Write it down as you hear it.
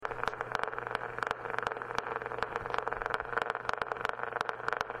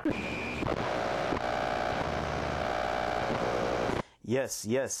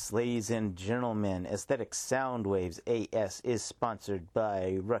Yes, ladies and gentlemen, Aesthetic Soundwaves AS is sponsored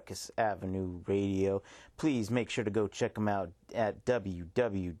by Ruckus Avenue Radio. Please make sure to go check them out at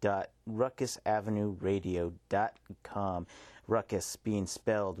www.ruckusavenueradio.com. Ruckus being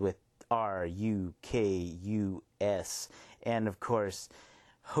spelled with R-U-K-U-S. And of course,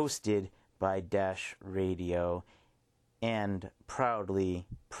 hosted by Dash Radio and proudly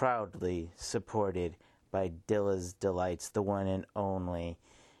supported by Dilla's Delights, the one and only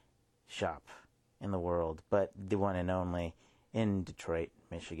shop in the world, but the one and only in Detroit,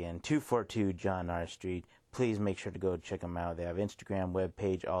 Michigan, 242 John R. Street. Please make sure to go check them out. They have Instagram,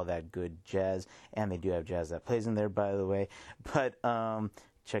 webpage, all that good jazz, and they do have jazz that plays in there, by the way, but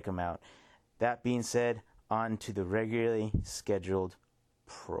check them out. That being said, on to the regularly scheduled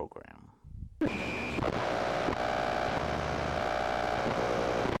program.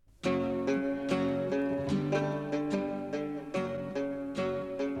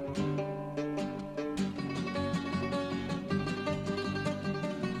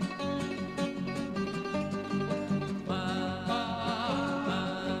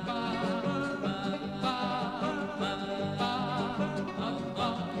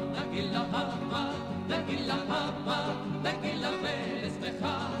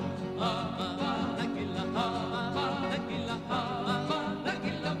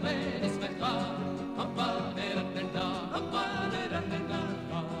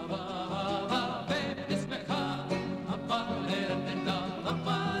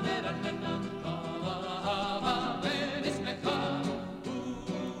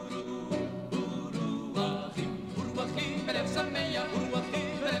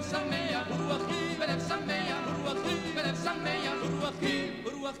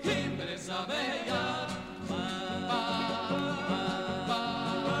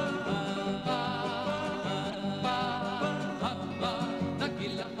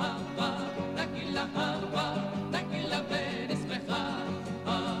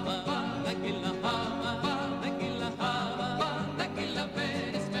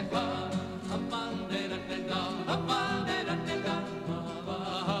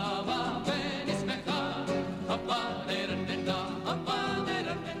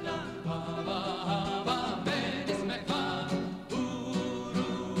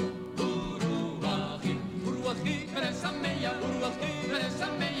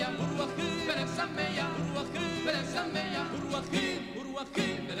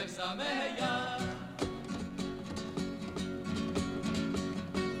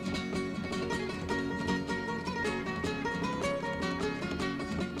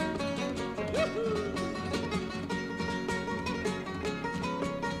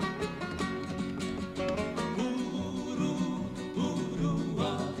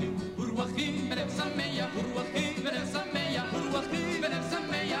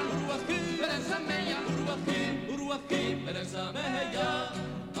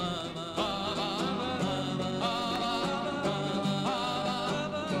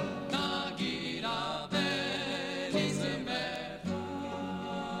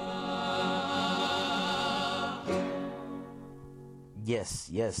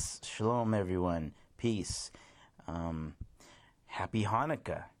 Yes, Shalom everyone, peace. Happy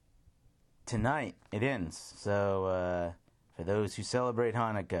Hanukkah. Tonight it ends, so for those who celebrate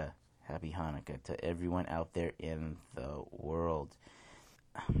Hanukkah, happy Hanukkah to everyone out there in the world.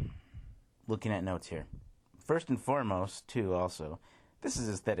 Looking at notes here. First and foremost, too, also, this is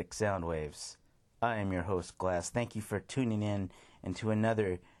Aesthetic Soundwaves. I am your host, Glas. Thank you for tuning in into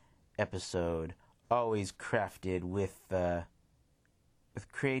another episode, always crafted with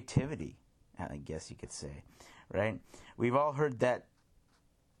creativity, I guess you could say, right? We've all heard that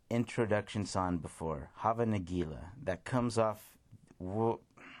introduction song before, Hava Nagila, that comes off,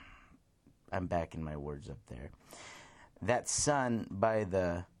 I'm backing my words up there, that's sung by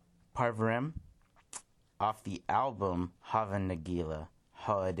the Parvarim off the album Hava Nagila,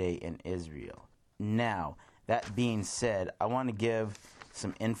 Holiday in Israel. Now, that being said, I want to give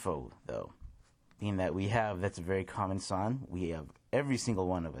some info, though, being that that's a very common song. Every single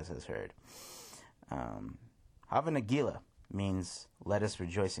one of us has heard. Hava Nagila means let us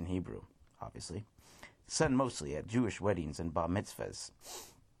rejoice in Hebrew, obviously. Sung mostly at Jewish weddings and bar mitzvahs.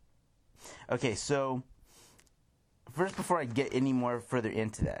 Okay, so first, before I get any more further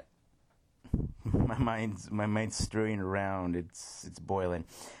into that, my mind's stirring around. It's boiling.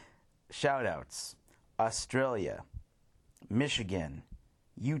 Shout outs: Australia, Michigan,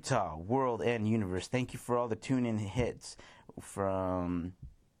 Utah, World and Universe. Thank you for all the tune-in hits from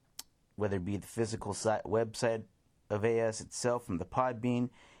whether it be the physical website of AS itself from the Podbean,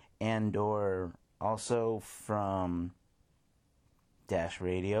 and or also from Dash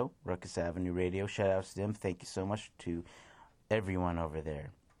Radio, Ruckus Avenue Radio. Shout out to them. Thank you so much to everyone over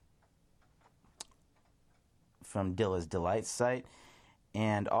there. From Dilla's Delight site,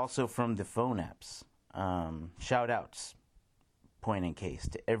 and also from the phone apps. Shout outs, point in case,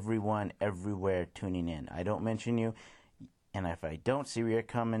 to everyone everywhere tuning in. I don't mention you, and if I don't see where you're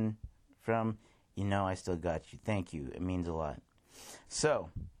coming from, you know I still got you. Thank you. It means a lot. So,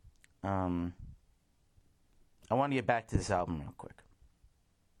 I want to get back to this album real quick.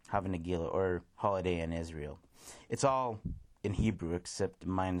 Hanukkah, or Holiday in Israel. It's all in Hebrew except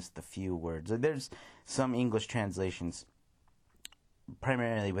minus the few words. There's some English translations,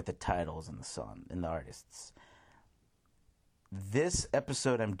 primarily with the titles and the song and the artists. This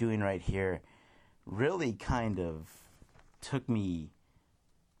episode I'm doing right here really kind of took me.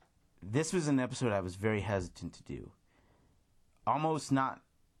 This was an episode I was very hesitant to do. Almost not.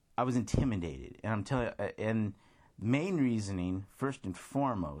 I was intimidated, and I'm telling you. And main reasoning, first and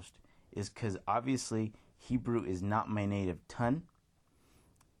foremost, is because obviously Hebrew is not my native tongue,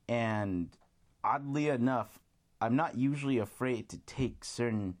 and oddly enough, I'm not usually afraid to take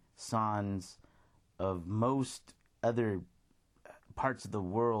certain songs of most other parts of the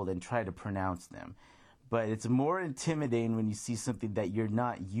world and try to pronounce them. But it's more intimidating when you see something that you're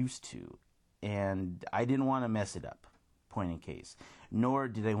not used to. And I didn't want to mess it up, point in case. Nor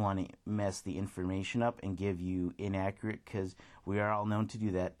did I want to mess the information up and give you inaccurate, because we are all known to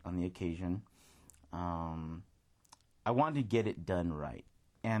do that on the occasion. I wanted to get it done right.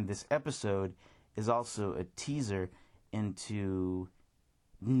 And this episode is also a teaser into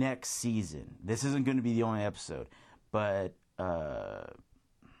next season. This isn't going to be the only episode, but I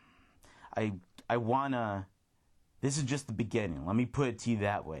wanna. This is just the beginning. Let me put it to you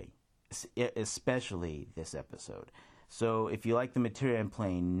that way, especially this episode. So if you like the material I'm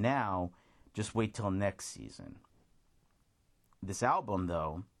playing now, just wait till next season. This album,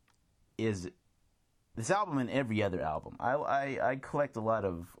 though, is this album and every other album. I collect a lot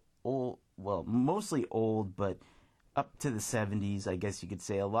of old, well, mostly old, but up to the 70s, I guess you could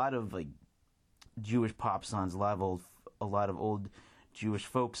say. A lot of like Jewish pop songs, a lot of old Jewish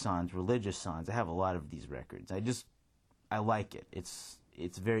folk songs, religious songs. I have a lot of these records. I like it. It's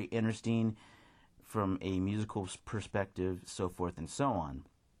very interesting from a musical perspective, so forth and so on.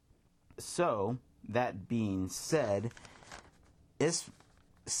 So, that being said, this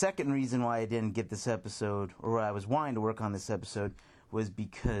second reason why I didn't get this episode, or why I was wanting to work on this episode, was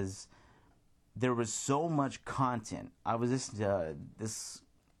because there was so much content. I was listening to this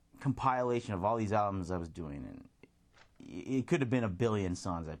compilation of all these albums I was doing, and it could have been 1 billion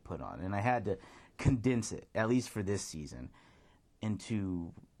songs I put on, and I had to condense it, at least for this season,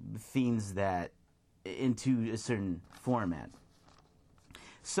 into themes into a certain format.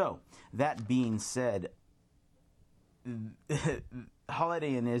 So, that being said,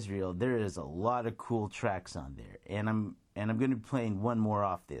 Holiday in Israel, there is a lot of cool tracks on there, and I'm going to be playing one more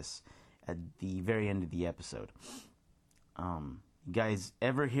off this at the very end of the episode. You guys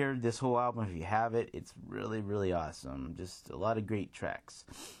ever hear this whole album? If you have it, it's really, really awesome. Just a lot of great tracks.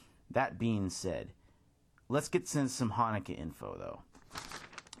 That being said, let's get some Hanukkah info, though,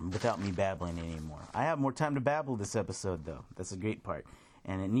 without me babbling anymore. I have more time to babble this episode, though. That's a great part.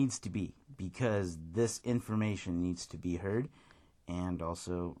 And it needs to be, because this information needs to be heard and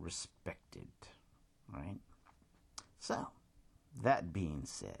also respected. Right? So, that being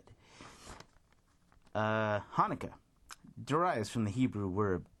said, Hanukkah derives from the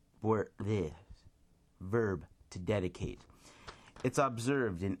Hebrew verb to dedicate. It's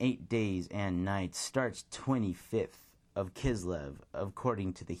observed in 8 days and nights, starts 25th of Kislev,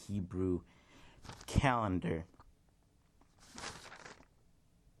 according to the Hebrew calendar.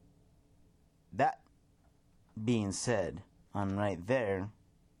 That being said, on right there,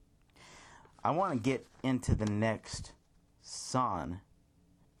 I want to get into the next song.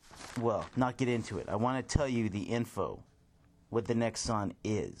 Well, not get into it. I want to tell you the info, what the next song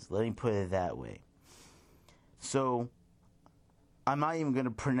is. Let me put it that way. So, I'm not even going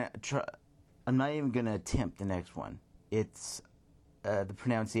to attempt the next one. It's the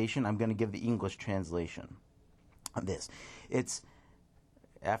pronunciation. I'm going to give the English translation of this. It's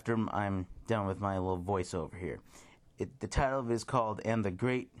after I'm done with my little voiceover here. The title of it is called "And the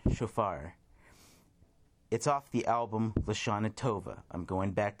Great Shofar." It's off the album L'Shanah Tovah. I'm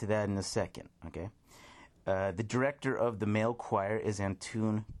going back to that in a second. Okay. The director of the male choir is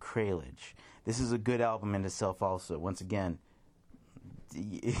Antoon Kralic. This is a good album in itself also. Once again,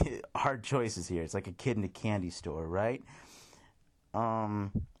 hard choices here. It's like a kid in a candy store, right?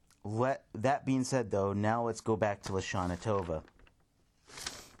 That being said, though, now let's go back to L'Shanah Tovah.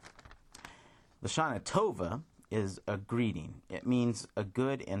 L'Shanah Tovah is a greeting. It means a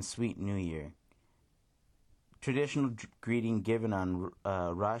good and sweet new year. Traditional greeting given on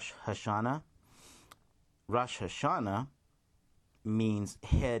Rosh Hashanah. Rosh Hashanah means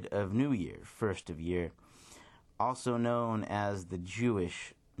head of New Year, first of year, also known as the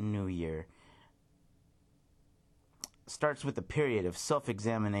Jewish New Year. Starts with a period of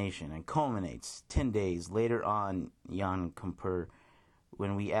self-examination and culminates 10 days later on Yom Kippur,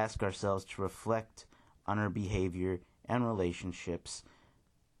 when we ask ourselves to reflect on our behavior and relationships.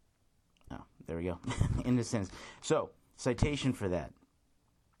 Oh, there we go. In a sense. So, citation for that.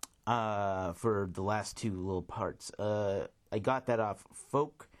 For the last two little parts. I got that off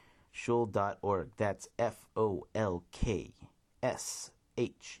folkshul.org. That's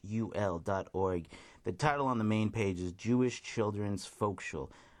folkshul.org. The title on the main page is Jewish Children's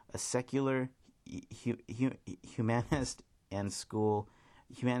Folkshul, a secular humanist school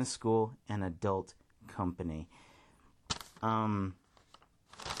and adult company. Once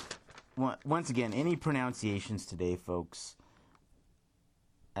again, any pronunciations today, folks,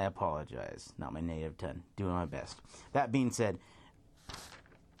 I apologize. Not my native tongue. Doing my best. That being said,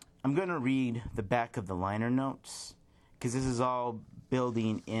 I'm going to read the back of the liner notes, because this is all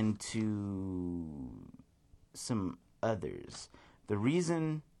building into some others. The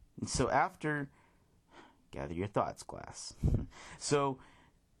reason... So after... Gather your thoughts, Glas. So,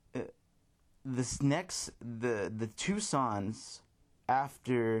 this next... The two songs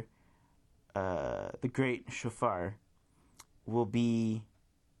after the Great Shofar will be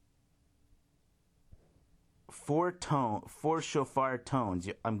four shofar tones.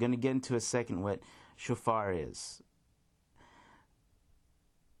 I'm going to get into a second what shofar is.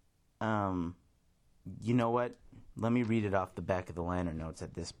 You know what? Let me read it off the back of the liner notes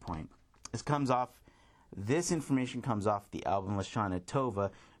at this point. This information comes off the album L'Shanah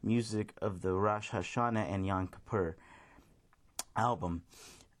Tovah, music of the Rosh Hashanah and Yom Kippur album.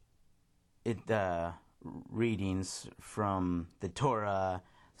 Readings from the Torah,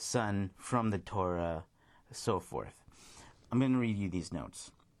 Son from the Torah, so forth. I'm going to read you these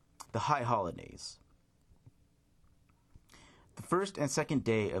notes. The high holidays. The first and second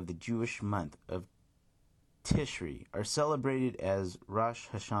day of the Jewish month of Tishri are celebrated as Rosh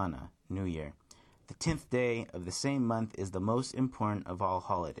Hashanah, New Year. The 10th day of the same month is the most important of all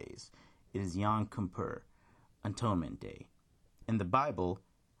holidays. It is Yom Kippur, Atonement Day. In the Bible,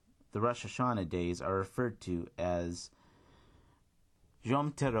 the Rosh Hashanah days are referred to as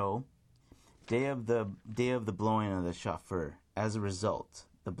Yom Teruah, day of the blowing of the shofar. As a result,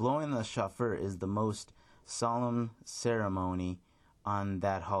 the blowing of the shofar is the most solemn ceremony on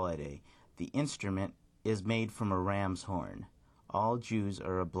that holiday. The instrument is made from a ram's horn. All Jews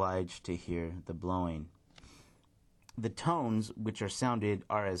are obliged to hear the blowing. The tones which are sounded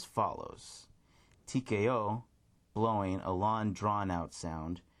are as follows: Tikeo, blowing, a long drawn-out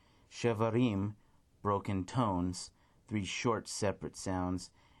sound; Shevarim, broken tones, 3 short separate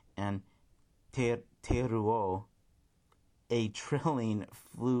sounds; and Teruo, a trilling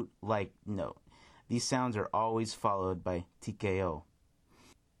flute-like note. These sounds are always followed by Tikeo.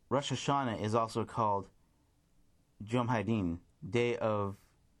 Rosh Hashanah is also called Yom Hadin, Day of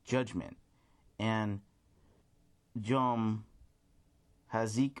Judgment, and Yom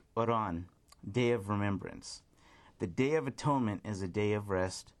HaZikaron, Day of Remembrance. The Day of Atonement is a day of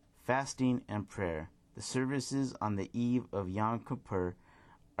rest, fasting, and prayer. The services on the eve of Yom Kippur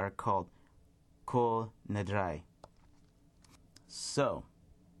are called Kol Nidrai. So,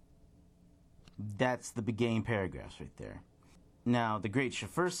 that's the beginning paragraphs right there. Now, the Great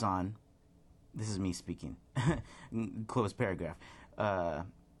Shofar song, this is me speaking, close paragraph.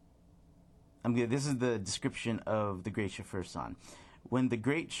 This is the description of the Great Shofar song. When the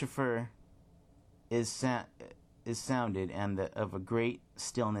Great Shofar is sounded and of a great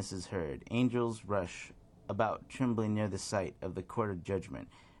stillness is heard, angels rush about trembling near the sight of the court of judgment.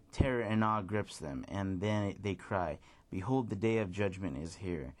 Terror and awe grips them, and then they cry, "Behold, the day of judgment is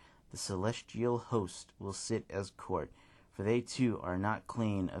here. The celestial host will sit as court, for they too are not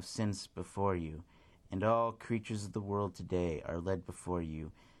clean of sins before you. And all creatures of the world today are led before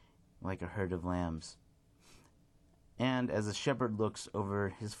you like a herd of lambs. And as a shepherd looks over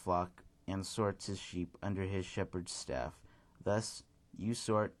his flock and sorts his sheep under his shepherd's staff, thus you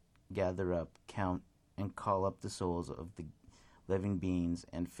sort, gather up, count, and call up the souls of the living beings,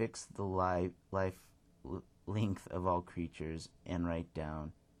 and fix the life length of all creatures, and write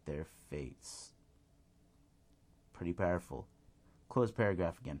down their fates." Pretty powerful. Close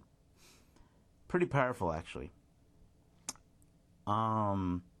paragraph again. Pretty powerful, actually.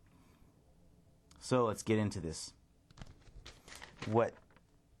 So let's get into this.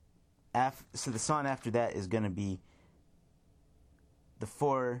 So the song after that is going to be the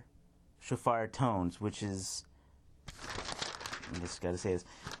 4 shofar tones, which is, I just got to say this,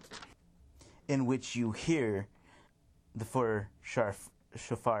 in which you hear the 4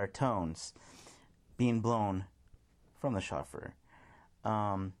 shofar tones being blown from the shofar.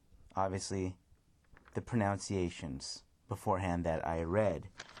 Obviously, the pronunciations beforehand that I read.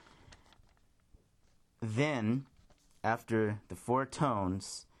 Then, after the 4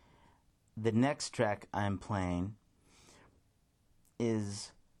 tones, the next track I'm playing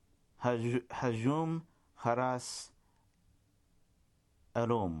is Hajum Haras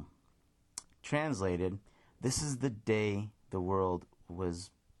Arum. Translated, this is the day the world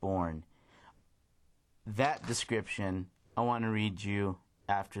was born. That description I want to read you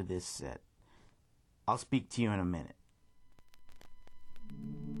after this set. I'll speak to you in a minute.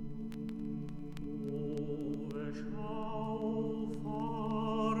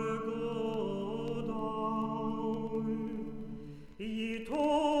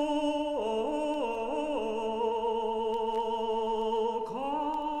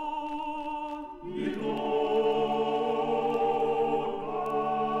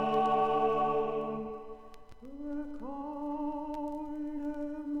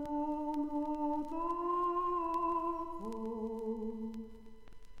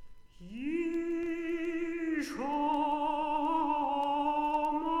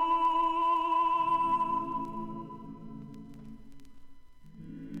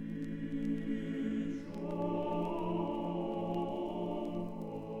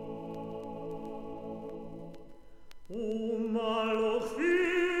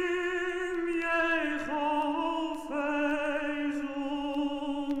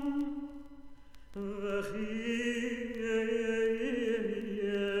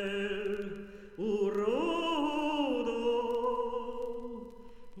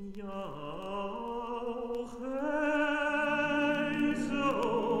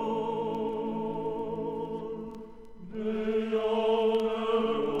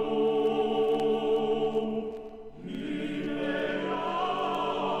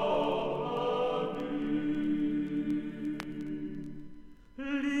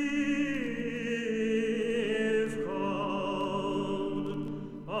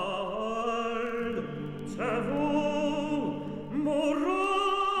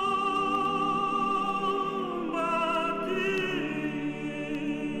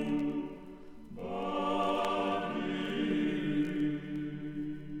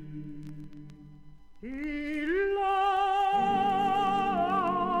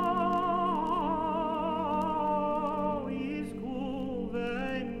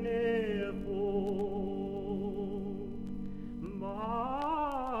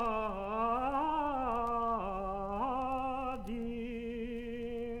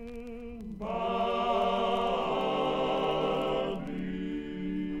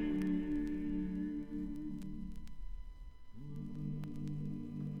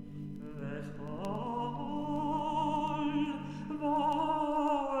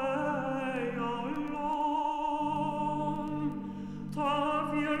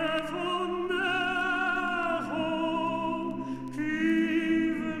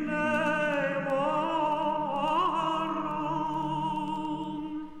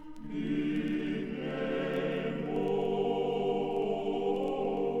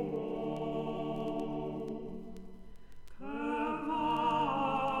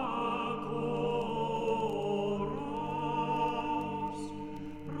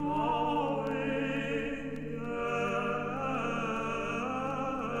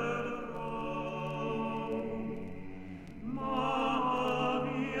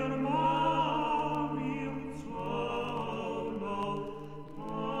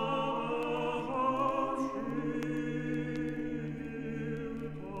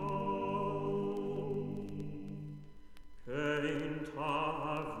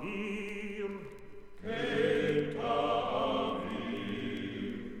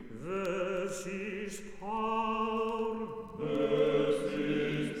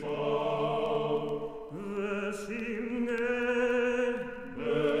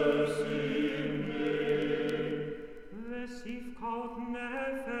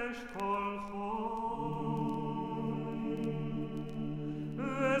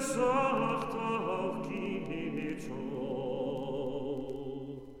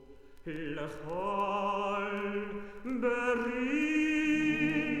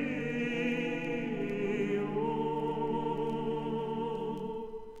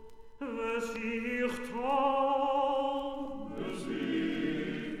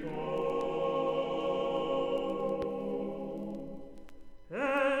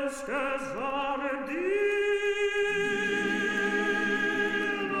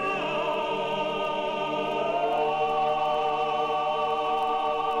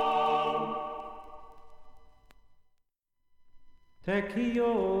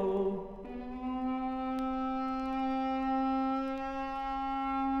 Tekio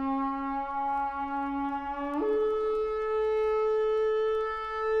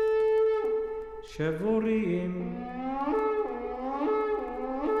Shevorim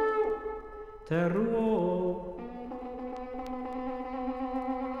Teruo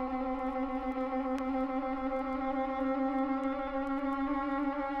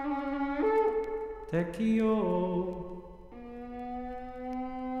Tekio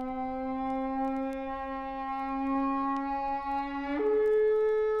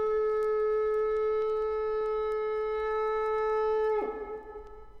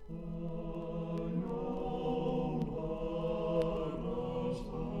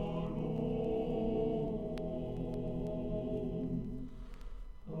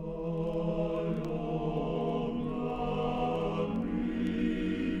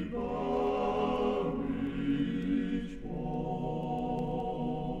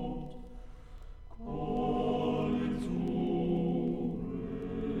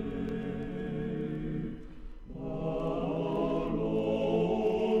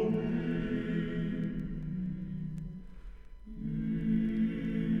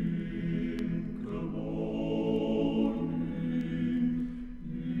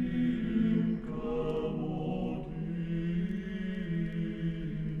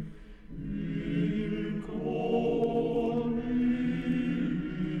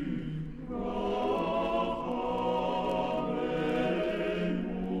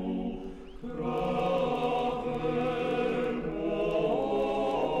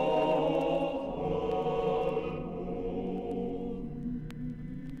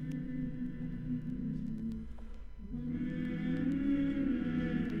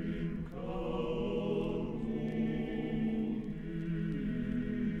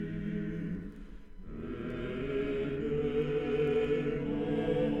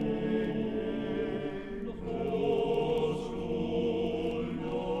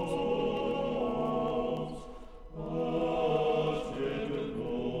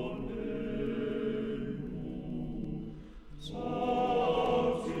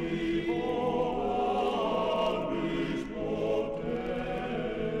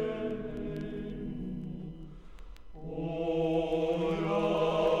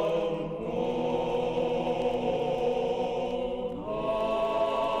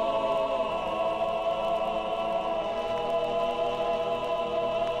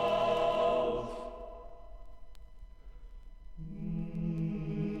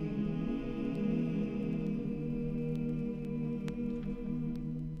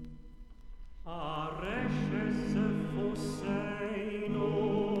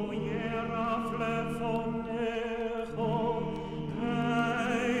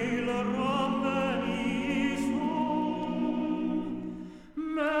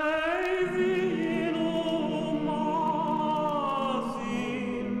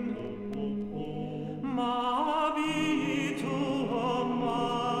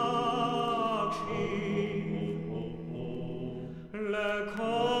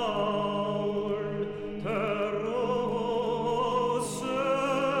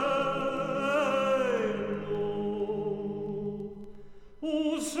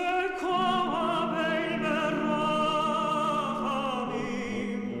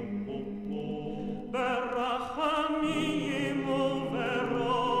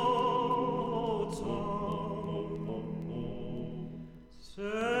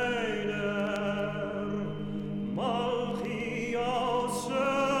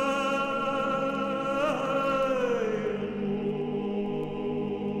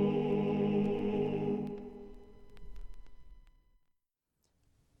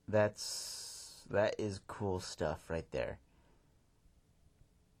That is cool stuff right there.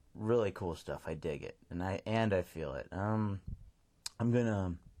 Really cool stuff. I dig it, and I feel it. I'm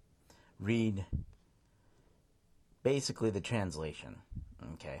gonna read basically the translation,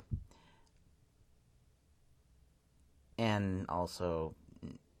 okay, and also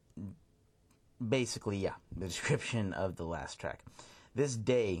basically the description of the last track. This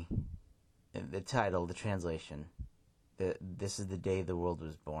day, the title, the translation. This is the day the world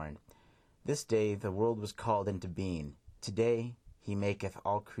was born. This day the world was called into being. Today he maketh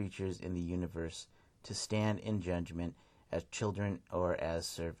all creatures in the universe to stand in judgment as children or as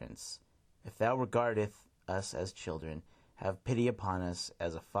servants. If thou regardeth us as children, have pity upon us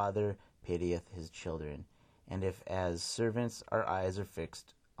as a father pitieth his children. And if as servants our eyes are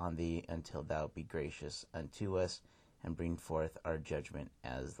fixed on thee until thou be gracious unto us, and bring forth our judgment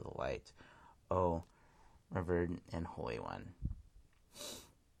as the light. O revered and holy one.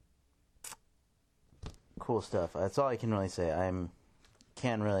 Cool stuff. That's all I can really say.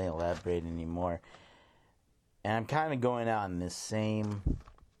 Can't really elaborate anymore. And I'm kind of going out in this same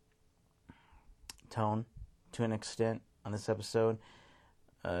tone to an extent on this episode.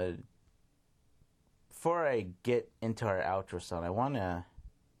 Before I get into our outro song, I want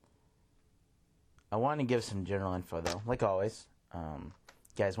to give some general info though. Like always, you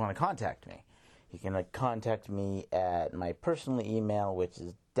guys want to contact me, you can contact me at my personal email, which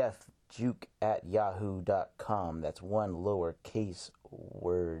is deathjuke@yahoo.com. That's one lowercase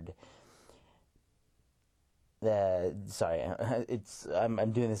word. Sorry,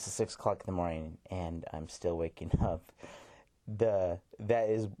 I'm doing this at 6 o'clock in the morning, and I'm still waking up. That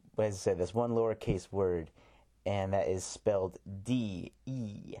is, as I said, that's one lowercase word, and that is spelled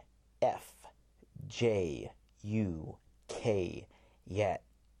DEFJUK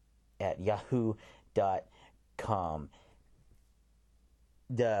at yahoo.com.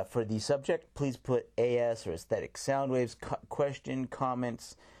 For the subject, please put AS or Aesthetic Soundwaves, question,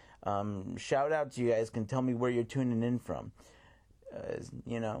 comments. Shout out to you guys. Can tell me where you're tuning in from.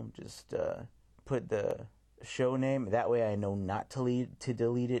 Just put the show name. That way I know not to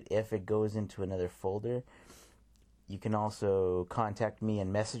delete it if it goes into another folder. You can also contact me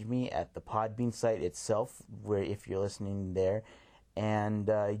and message me at the Podbean site itself, where if you're listening there. And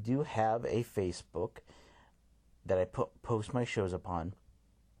I do have a Facebook that I post my shows upon.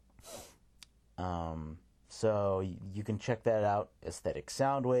 So you can check that out. Aesthetic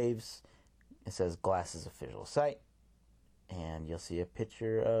Soundwaves. It says Glas's official site. And you'll see a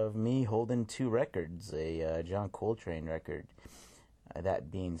picture of me holding 2 records, a John Coltrane record. That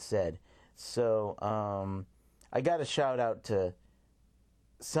being said, so I got a shout out to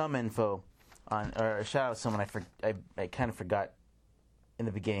some info on, or a shout out to someone I kind of forgot in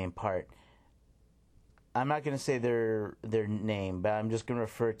the beginning part. I'm not going to say their name, but I'm just going to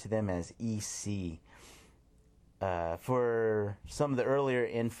refer to them as EC. For some of the earlier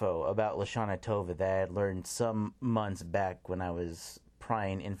info about L'Shanah Tovah that I had learned some months back when I was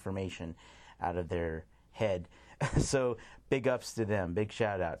prying information out of their head. So big ups to them, big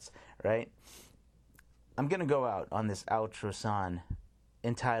shout outs, right? I'm going to go out on this outro song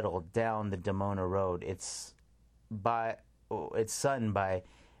entitled Down the Damona Road. It's sung by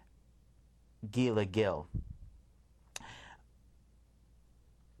Gila.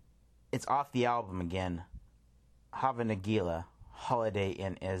 It's off the album again, Hanukkah, Holiday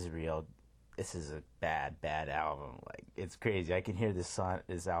in Israel. This is a bad album. Like, it's crazy. I can hear this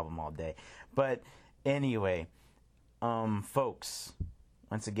album all day. But anyway, folks,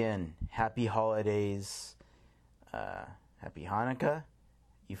 once again, happy holidays, happy Hanukkah.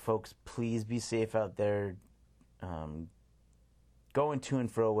 You folks, please be safe out there. Going to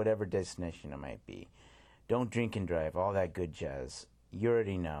and fro, whatever destination it might be. Don't drink and drive, all that good jazz. You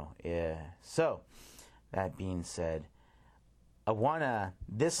already know. Yeah. So, that being said,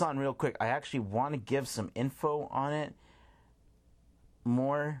 this song real quick, I actually want to give some info on it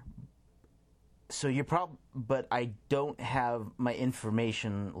more. So but I don't have my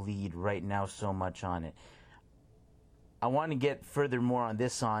information lead right now so much on it. I want to get furthermore on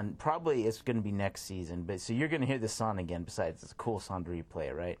this song. Probably it's going to be next season, but so you're going to hear this song again. Besides, it's a cool song to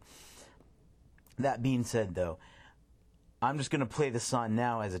replay, right? That being said, though, I'm just going to play the song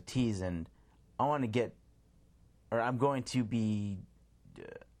now as a tease, and I'm going to be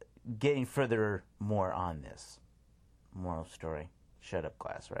getting further more on this. Moral story. Shut up,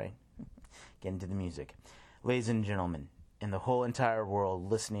 Glas, right? Get into the music. Ladies and gentlemen, in the whole entire world,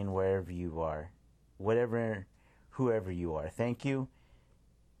 listening wherever you are, whoever you are, thank you.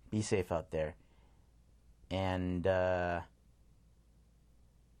 Be safe out there. And I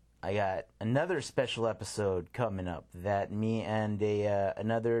got another special episode coming up that me and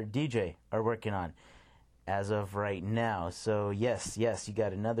another DJ are working on as of right now. So yes, you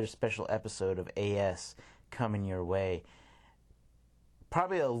got another special episode of AS coming your way.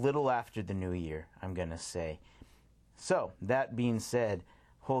 Probably a little after the new year, I'm going to say. So, that being said,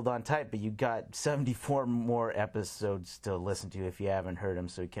 hold on tight, but you got 74 more episodes to listen to if you haven't heard them.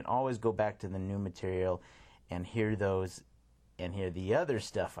 So you can always go back to the new material and hear those and hear the other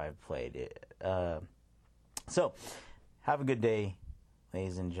stuff I've played. So, have a good day,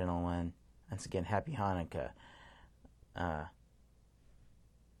 ladies and gentlemen. Once again, happy Hanukkah.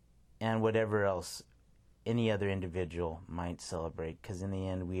 And whatever else any other individual might celebrate, because in the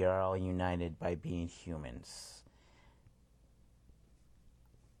end, we are all united by being humans.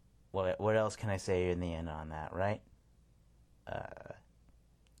 What else can I say in the end on that, right?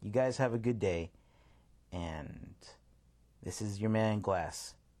 You guys have a good day. And this is your man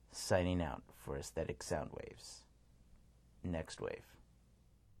Glas signing out for Aesthetic Soundwaves. Next wave.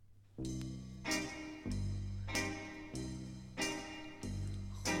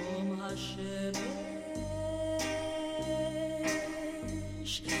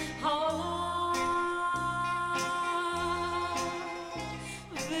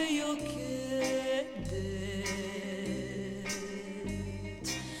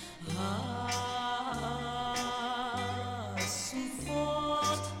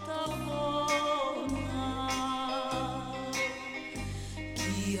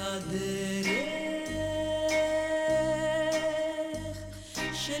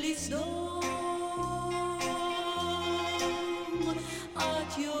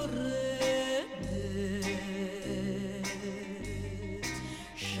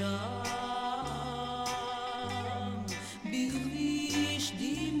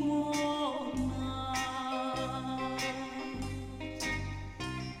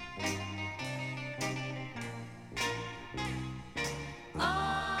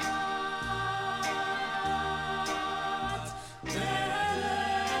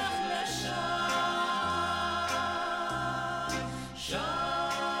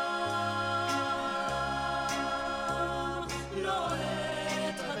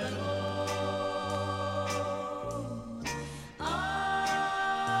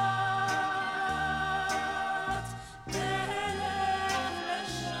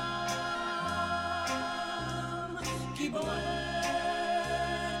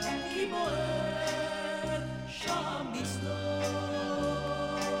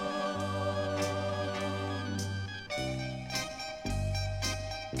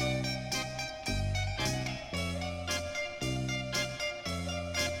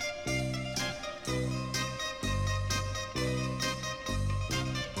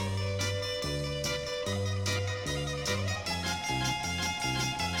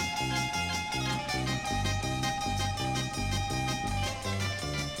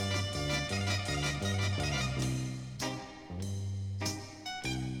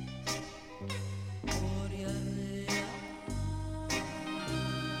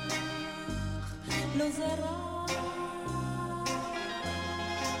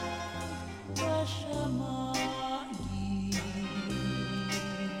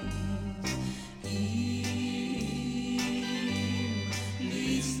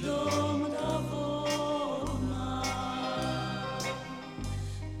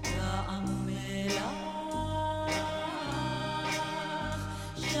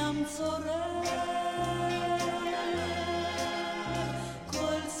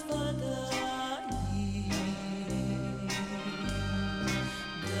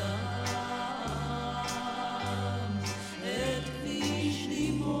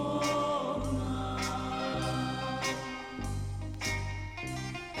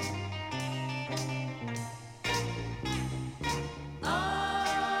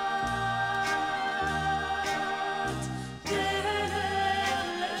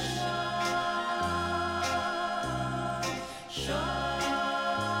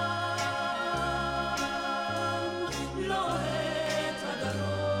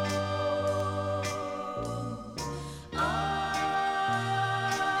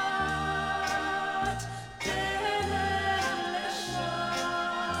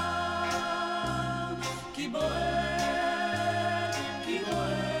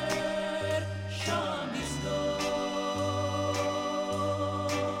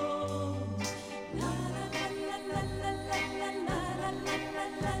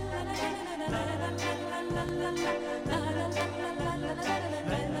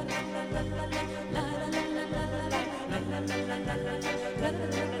 la la la la la la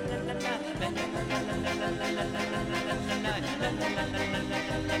la la la la la la la la la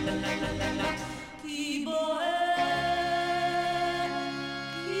la la la la